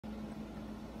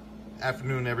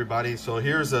Afternoon, everybody. So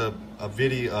here's a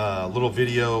little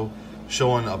video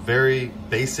showing a very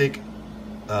basic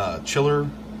chiller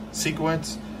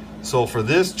sequence. So for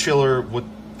this chiller with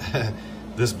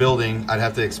this building, I'd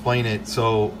have to explain it.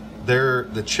 So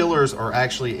the chillers are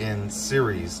actually in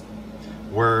series,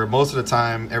 where most of the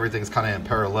time everything's kind of in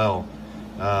parallel.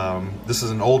 This is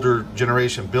an older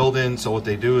generation building, so what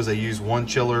they do is they use one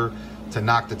chiller to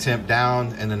knock the temp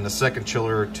down, and then the second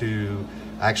chiller to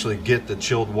actually get the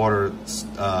chilled water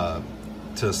to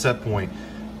a set point.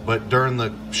 But during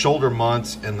the shoulder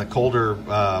months and the colder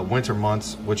winter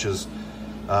months, which is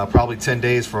probably 10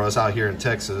 days for us out here in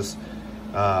Texas,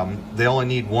 they only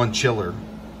need one chiller.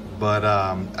 But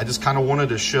I just kind of wanted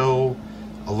to show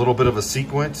a little bit of a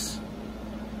sequence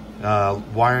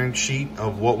wiring sheet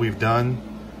of what we've done.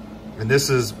 And this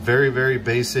is very, very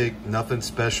basic, nothing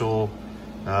special.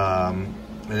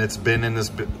 And it's been in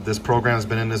this program's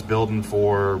been in this building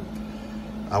for,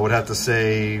 I would have to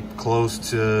say,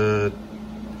 close to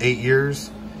 8 years.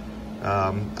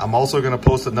 I'm also going to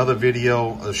post another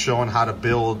video showing how to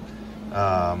build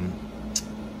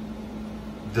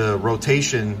the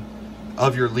rotation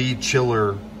of your lead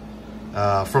chiller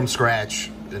from scratch,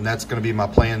 and that's going to be my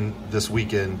plan this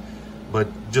weekend. But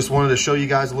just wanted to show you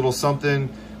guys a little something.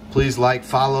 Please like,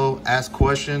 follow, ask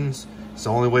questions. It's the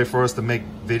only way for us to make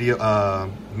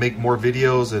more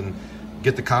videos and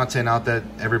get the content out that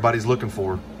everybody's looking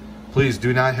for. Please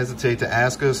do not hesitate to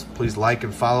ask us. Please like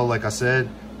and follow, like I said,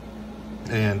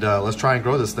 and let's try and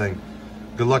grow this thing.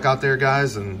 Good luck out there,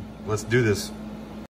 guys, and let's do this.